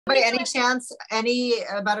By any chance, any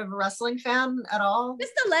about a wrestling fan at all?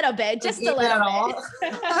 Just a little bit, just like a little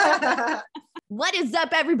bit. All? What is up,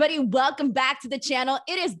 everybody? Welcome back to the channel.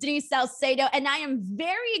 It is Denise Salcedo, and I am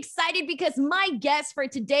very excited because my guest for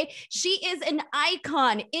today, she is an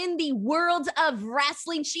icon in the world of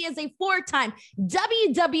wrestling. She is a four-time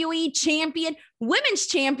WWE champion, women's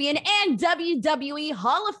champion, and WWE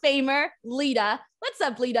Hall of Famer, LITA. What's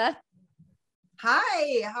up, LITA?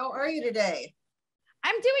 Hi, how are you today?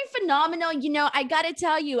 I'm doing phenomenal. You know, I got to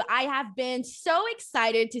tell you, I have been so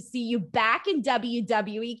excited to see you back in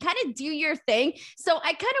WWE, kind of do your thing. So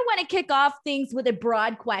I kind of want to kick off things with a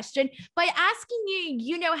broad question by asking you,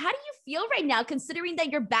 you know, how do you feel right now, considering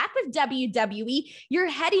that you're back with WWE? You're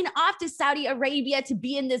heading off to Saudi Arabia to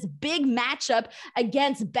be in this big matchup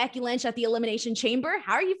against Becky Lynch at the Elimination Chamber.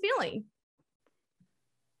 How are you feeling?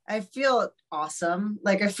 I feel awesome.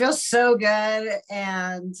 Like, I feel so good.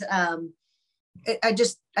 And,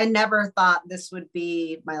 I never thought this would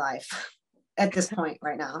be my life at this point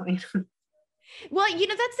right now. Well, you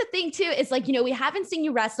know, that's the thing too, is like, you know, we haven't seen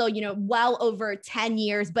you wrestle, you know, well over 10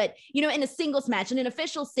 years, but, you know, in a singles match, in an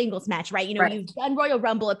official singles match, right? You know, right. You've done Royal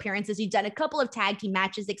Rumble appearances, you've done a couple of tag team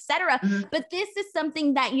matches, etc. Mm-hmm. But this is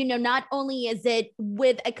something that, you know, not only is it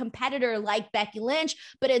with a competitor like Becky Lynch,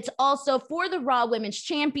 but it's also for the Raw Women's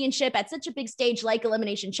Championship at such a big stage like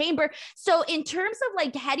Elimination Chamber. So in terms of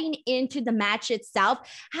like heading into the match itself,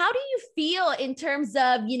 how do you feel in terms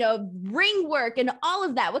of, you know, ring work and all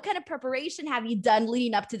of that? What kind of preparation have you done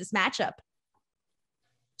leading up to this matchup?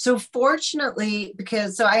 So fortunately,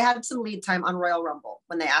 so I had some lead time on Royal Rumble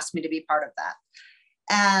when they asked me to be part of that.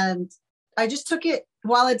 And I just took it,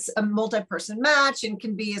 while it's a multi-person match and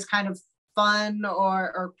can be as kind of fun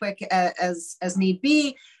or quick as need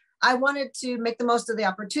be, I wanted to make the most of the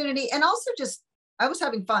opportunity. And also just, I was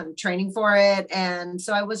having fun training for it. And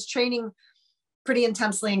so I was training pretty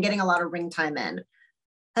intensely and getting a lot of ring time in.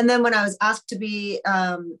 And then when I was asked to be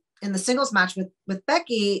in the singles match with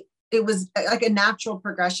Becky, it was like a natural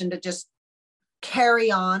progression to just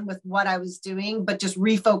carry on with what I was doing, but just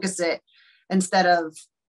refocus it instead of,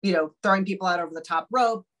 you know, throwing people out over the top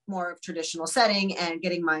rope, more of traditional setting and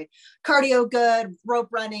getting my cardio good, rope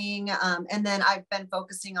running. And then I've been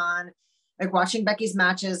focusing on like watching Becky's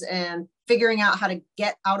matches and figuring out how to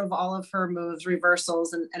get out of all of her moves,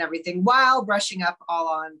 reversals and everything, while brushing up all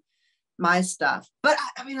on my stuff. But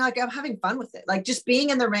I mean, like, I'm having fun with it. Like, just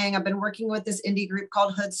being in the ring. I've been working with this indie group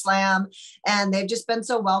called Hood Slam, and they've just been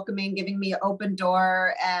so welcoming, giving me an open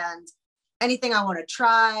door, and anything I want to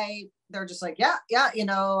try, they're just like, yeah, you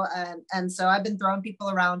know, and so I've been throwing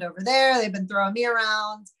people around over there. They've been throwing me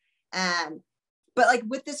around, but like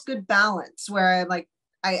with this good balance where I'm like,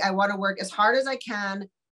 I want to work as hard as I can,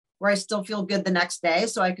 where I still feel good the next day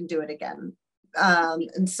so I can do it again.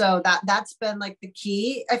 And so that's been like the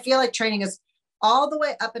key. I feel like training is all the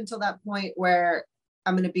way up until that point where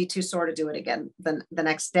I'm going to be too sore to do it again the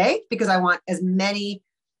next day, because I want as many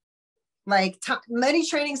many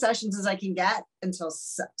training sessions as I can get until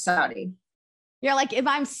Saudi. You're like, if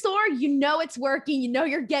I'm sore, you know, it's working, you know,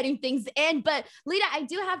 you're getting things in. But LITA, I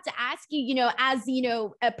do have to ask you, you know, as, you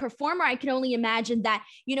know, a performer, I can only imagine that,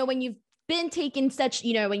 you know, when you've been taking such,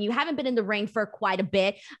 you know, when you haven't been in the ring for quite a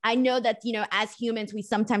bit, I know that, you know, as humans, we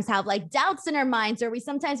sometimes have like doubts in our minds, or we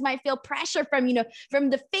sometimes might feel pressure from, you know, from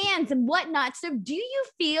the fans and whatnot. So do you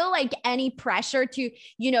feel like any pressure to,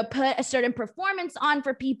 you know, put a certain performance on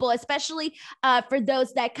for people, especially for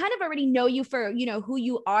those that kind of already know you for, you know, who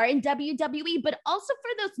you are in WWE, but also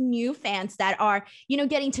for those new fans that are, you know,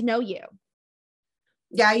 getting to know you?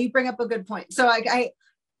 Yeah, you bring up a good point. So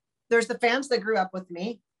there's the fans that grew up with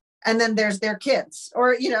me, and then there's their kids,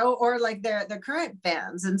 or, you know, or like their current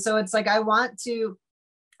fans. And so it's like, I want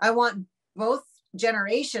both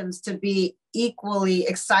generations to be equally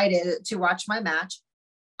excited to watch my match.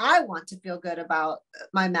 I want to feel good about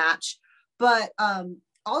my match, but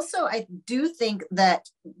also I do think that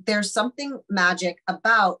there's something magic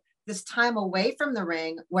about this time away from the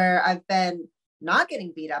ring, where I've been not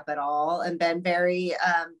getting beat up at all and been very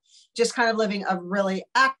just kind of living a really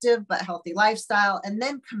active but healthy lifestyle, and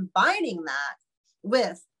then combining that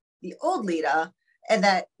with the old LITA, and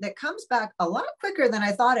that comes back a lot quicker than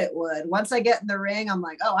I thought it would. Once I get in the ring, I'm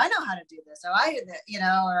like, oh, I know how to do this. So you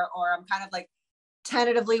know, or I'm kind of like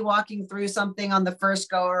tentatively walking through something on the first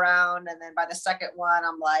go around, and then by the second one,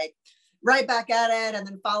 I'm like right back at it, and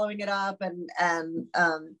then following it up, and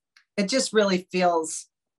it just really feels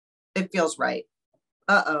right.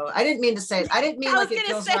 I didn't mean to say it. I didn't mean like it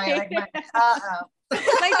feels right. Like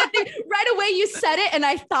like right away you said it, and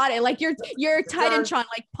I thought it like your Titantron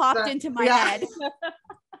like popped into my head.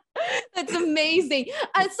 That's amazing.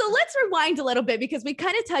 So let's rewind a little bit because we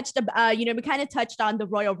kind of touched, we kind of touched on the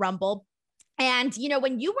Royal Rumble. And,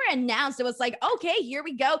 when you were announced, it was like, okay, here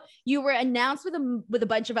we go. You were announced with a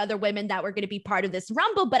bunch of other women that were going to be part of this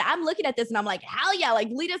Rumble. But I'm looking at this and I'm like, hell yeah, like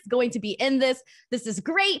Lita's going to be in this. This is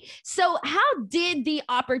great. So how did the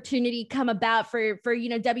opportunity come about for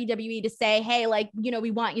WWE to say, hey, like,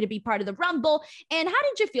 we want you to be part of the Rumble? And how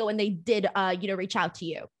did you feel when they did, reach out to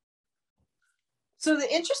you? So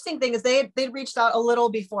the interesting thing is they'd reached out a little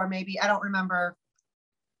before, maybe, I don't remember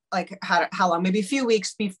like how long, maybe a few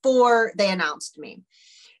weeks before they announced me.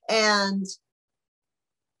 And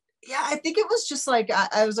yeah, I think it was just like,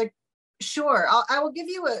 I was like, sure, I will give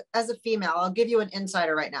you as a female, I'll give you an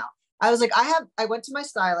insider right now. I was like, I went to my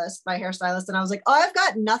hairstylist, and I was like, oh, I've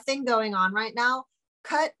got nothing going on right now.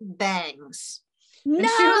 Cut bangs. No. And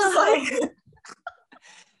she was like,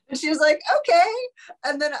 and she was like, okay.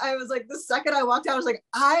 And then I was like, the second I walked out, I was like,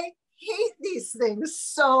 I hate these things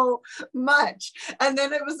so much. And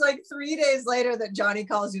then it was like 3 days later that Johnny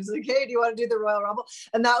calls. He was like, hey, do you want to do the Royal Rumble?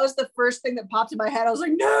 And that was the first thing that popped in my head. I was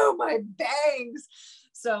like, no, my bangs.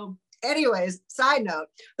 So anyways, side note,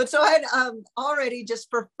 but so I had already just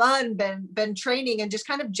for fun been training and just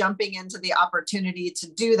kind of jumping into the opportunity to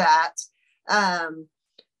do that. And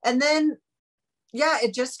then yeah,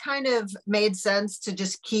 it just kind of made sense to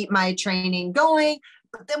just keep my training going.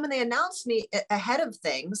 But then when they announced me ahead of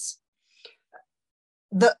things,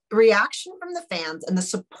 the reaction from the fans and the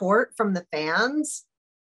support from the fans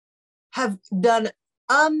have done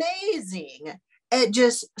amazing at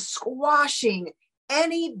just squashing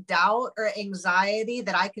any doubt or anxiety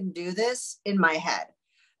that I can do this in my head.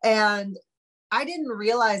 And I didn't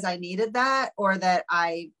realize I needed that, or that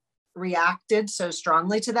I reacted so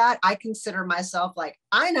strongly to that. I consider myself like,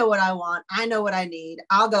 I know what I want. I know what I need.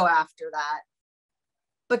 I'll go after that.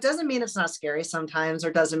 But doesn't mean it's not scary sometimes,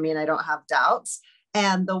 or doesn't mean I don't have doubts.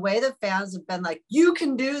 And the way the fans have been like, you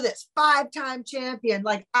can do this, 5-time champion.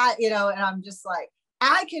 Like and I'm just like,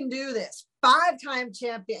 I can do this, 5-time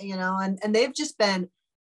champion, and they've just been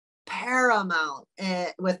paramount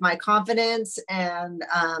with my confidence. And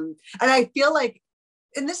I feel like,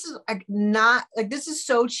 and this is like not like, this is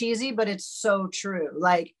so cheesy, but it's so true.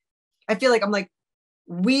 Like, I feel like I'm like,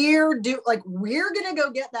 we're gonna go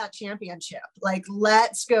get that championship. Like,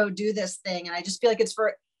 let's go do this thing. And I just feel like it's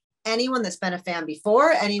for anyone that's been a fan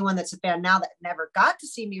before, anyone that's a fan now that never got to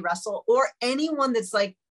see me wrestle, or anyone that's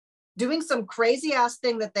like doing some crazy ass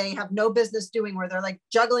thing that they have no business doing, where they're like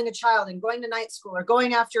juggling a child and going to night school, or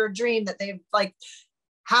going after a dream that they've like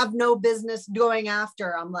have no business going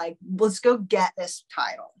after. I'm like, let's go get this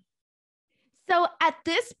title. So at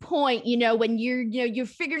this point, when you're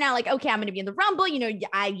figuring out like, okay, I'm going to be in the Rumble,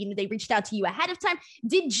 they reached out to you ahead of time.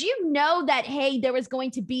 Did you know that, hey, there was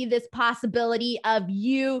going to be this possibility of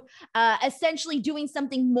you essentially doing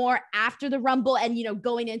something more after the Rumble and,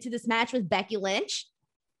 going into this match with Becky Lynch?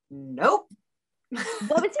 Nope.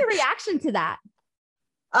 What was your reaction to that?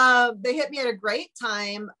 They hit me at a great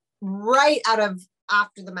time right out of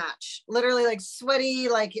after the match, literally like sweaty,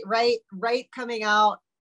 like right coming out.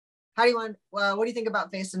 How do you want, what do you think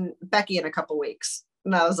about facing Becky in a couple weeks?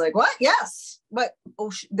 And I was like, what? Yes. But,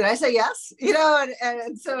 did I say yes?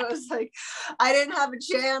 And so it was like, I didn't have a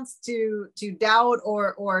chance to doubt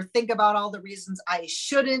or think about all the reasons I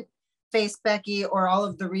shouldn't face Becky, or all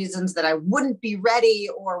of the reasons that I wouldn't be ready,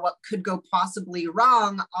 or what could go possibly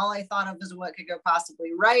wrong. All I thought of was what could go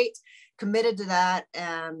possibly right, committed to that,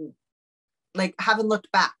 and like haven't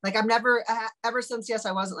looked back. Like I've never, ever since, yes,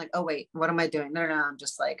 I wasn't like, oh wait, what am I doing? No. I'm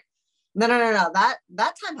just like, no. That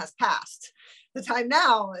time has passed. The time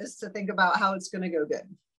now is to think about how it's going to go good.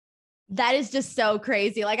 That is just so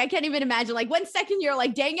crazy. Like, I can't even imagine, like 1 second you're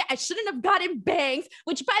like, dang it, I shouldn't have gotten bangs,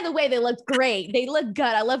 which by the way, they look great. They look good.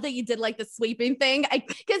 I love that you did like the sweeping thing,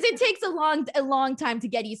 because it takes a long time to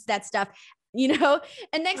get used to that stuff.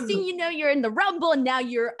 And next thing you know, you're in the Rumble, and now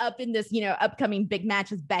you're up in this, upcoming big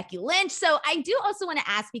match with Becky Lynch. So I do also want to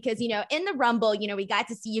ask, because, in the Rumble, we got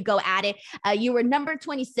to see you go at it. You were number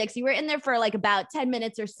 26. You were in there for like about 10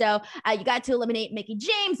 minutes or so. You got to eliminate Mickie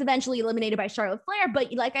James, eventually eliminated by Charlotte Flair.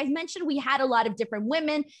 But like I mentioned, we had a lot of different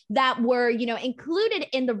women that were, included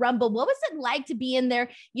in the Rumble. What was it like to be in there,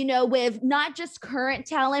 with not just current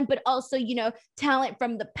talent, but also, talent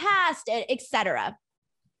from the past, et cetera?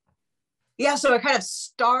 Yeah, so I kind of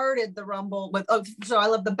started the Rumble with, so I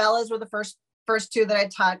love the Bellas were the first two that I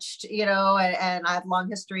touched, and I have long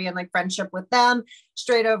history and like friendship with them,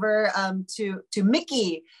 straight over to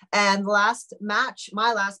Mickie. And my last match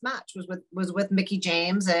was with Mickie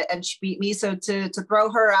James, and she beat me. So to throw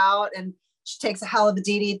her out, and she takes a hell of a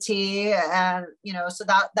DDT, and so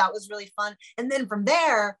that was really fun. And then from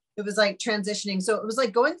there, it was like transitioning. So it was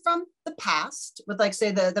like going from the past with like,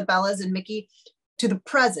 say, the Bellas and Mickey, to the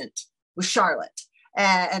present with Charlotte,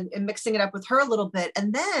 and mixing it up with her a little bit,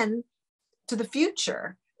 and then to the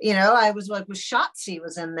future. I was like, with Shotzi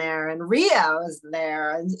was in there, and Rhea was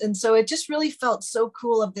there, and so it just really felt so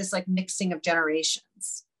cool, of this like mixing of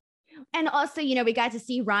generations. And also, we got to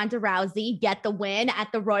see Ronda Rousey get the win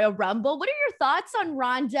at the Royal Rumble. What are your thoughts on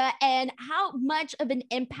Ronda, and how much of an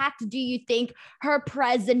impact do you think her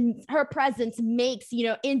presence makes,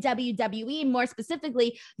 in WWE, more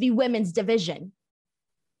specifically the women's division?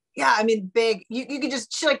 Yeah, I mean, big. You could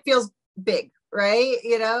just, she like feels big, right?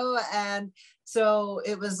 And so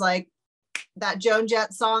it was like that Joan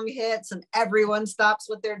Jett song hits, and everyone stops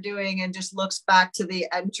what they're doing and just looks back to the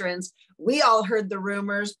entrance. We all heard the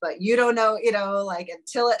rumors, but you don't know, like,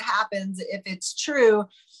 until it happens, if it's true.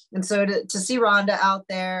 And so to see Ronda out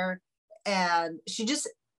there, and she just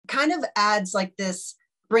kind of adds like this,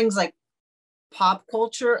 brings like pop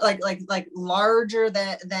culture, like larger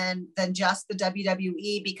than just the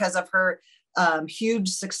WWE, because of her huge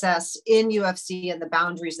success in UFC and the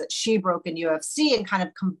boundaries that she broke in UFC, and kind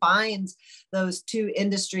of combines those two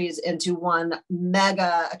industries into one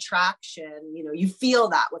mega attraction. You feel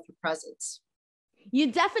that with her presence.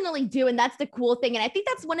 You definitely do. And that's the cool thing. And I think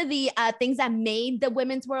that's one of the things that made the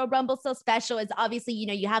Women's Royal Rumble so special, is obviously,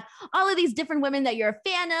 you have all of these different women that you're a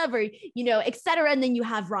fan of, or, et cetera. And then you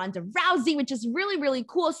have Ronda Rousey, which is really, really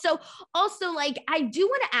cool. So also, like, I do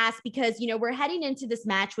want to ask, because, we're heading into this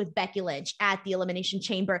match with Becky Lynch at the Elimination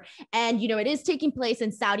Chamber, and, it is taking place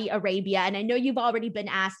in Saudi Arabia. And I know you've already been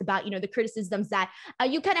asked about, the criticisms that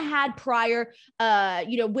you kind of had prior,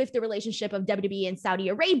 with the relationship of WWE and Saudi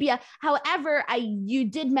Arabia. However, you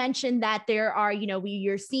did mention that there are,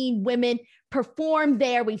 you're seeing women perform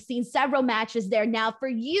there. We've seen several matches there. Now, for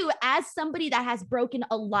you, as somebody that has broken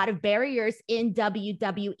a lot of barriers in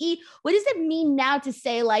WWE, what does it mean now to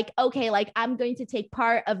say, like, okay, like, I'm going to take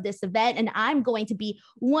part of this event, and I'm going to be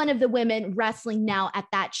one of the women wrestling now at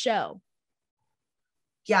that show?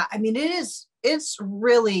 Yeah, I mean, it's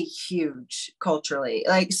really huge culturally.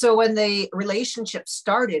 Like, so when the relationship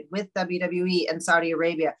started with WWE and Saudi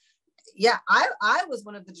Arabia, yeah, I was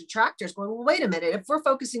one of the detractors going, well, wait a minute, if we're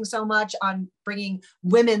focusing so much on bringing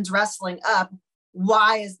women's wrestling up,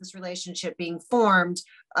 why is this relationship being formed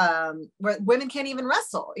where women can't even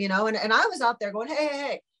wrestle, and I was out there going,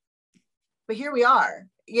 hey, but here we are,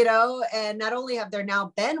 and not only have there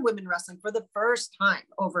now been women wrestling for the first time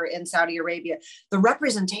over in Saudi Arabia, the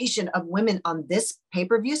representation of women on this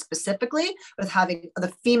pay-per-view specifically, with having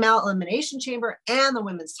the female elimination chamber and the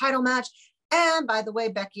women's title match. And by the way,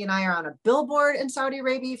 Becky and I are on a billboard in Saudi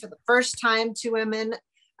Arabia for the first time, two women,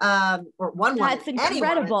 or one woman. That's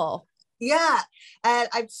incredible. Yeah. And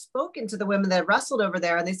I've spoken to the women that wrestled over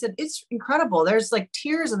there, and they said, it's incredible. There's like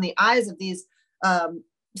tears in the eyes of these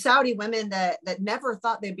Saudi women that never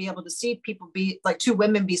thought they'd be able to see people be like, two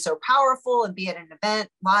women be so powerful and be at an event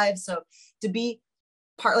live. So to be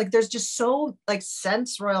part, like, there's just so, like,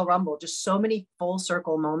 since Royal Rumble, just so many full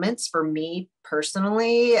circle moments for me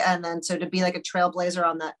personally. And then so to be like a trailblazer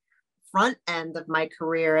on that front end of my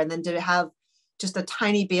career, and then to have just a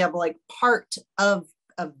tiny be able, like, part of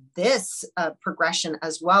this progression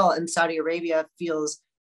as well in Saudi Arabia, feels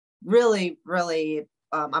really, really,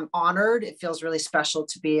 I'm honored. It feels really special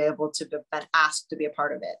to be able to have been asked to be a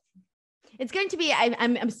part of it. It's going to be,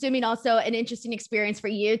 I'm assuming, also an interesting experience for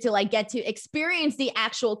you to, like, get to experience the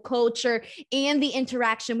actual culture and the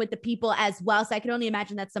interaction with the people as well. So I can only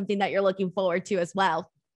imagine that's something that you're looking forward to as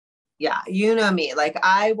well. Yeah, you know me, like,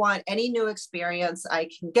 I want any new experience I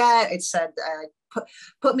can get. It said,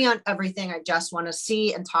 put me on everything. I just want to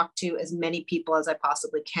see and talk to as many people as I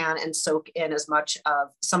possibly can, and soak in as much of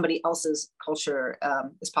somebody else's culture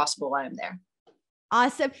as possible while I'm there.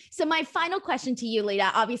 Awesome. So my final question to you,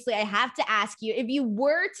 Lita, obviously I have to ask you, if you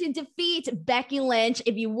were to defeat Becky Lynch,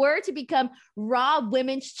 if you were to become Raw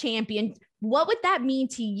Women's Champion, what would that mean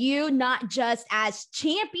to you, not just as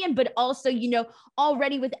champion, but also,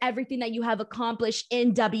 already with everything that you have accomplished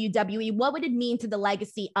in WWE? What would it mean to the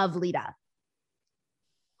legacy of Lita?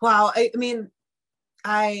 Wow. I mean,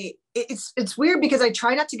 it's weird because I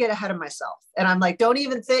try not to get ahead of myself, and I'm like, don't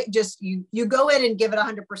even think, just you go in and give it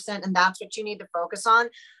 100%, and that's what you need to focus on.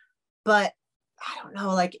 But I don't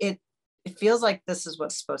know, like, it feels like this is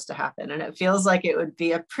what's supposed to happen, and it feels like it would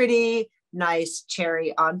be a pretty nice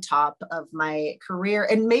cherry on top of my career.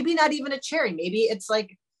 And maybe not even a cherry, maybe it's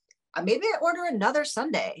like, maybe I order another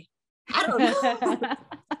Sunday, I don't know.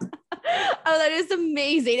 Oh, that is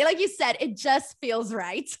amazing. Like you said, it just feels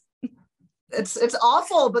right. it's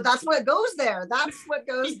awful, but that's what goes there. That's what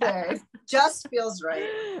goes there. It just feels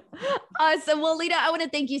right. Awesome. Well, Lita, I want to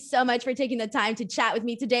thank you so much for taking the time to chat with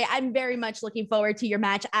me today. I'm very much looking forward to your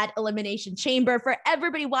match at Elimination Chamber. For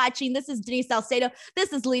everybody watching, this is Denise Salcedo.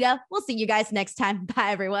 This is Lita. We'll see you guys next time.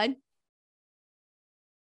 Bye, everyone.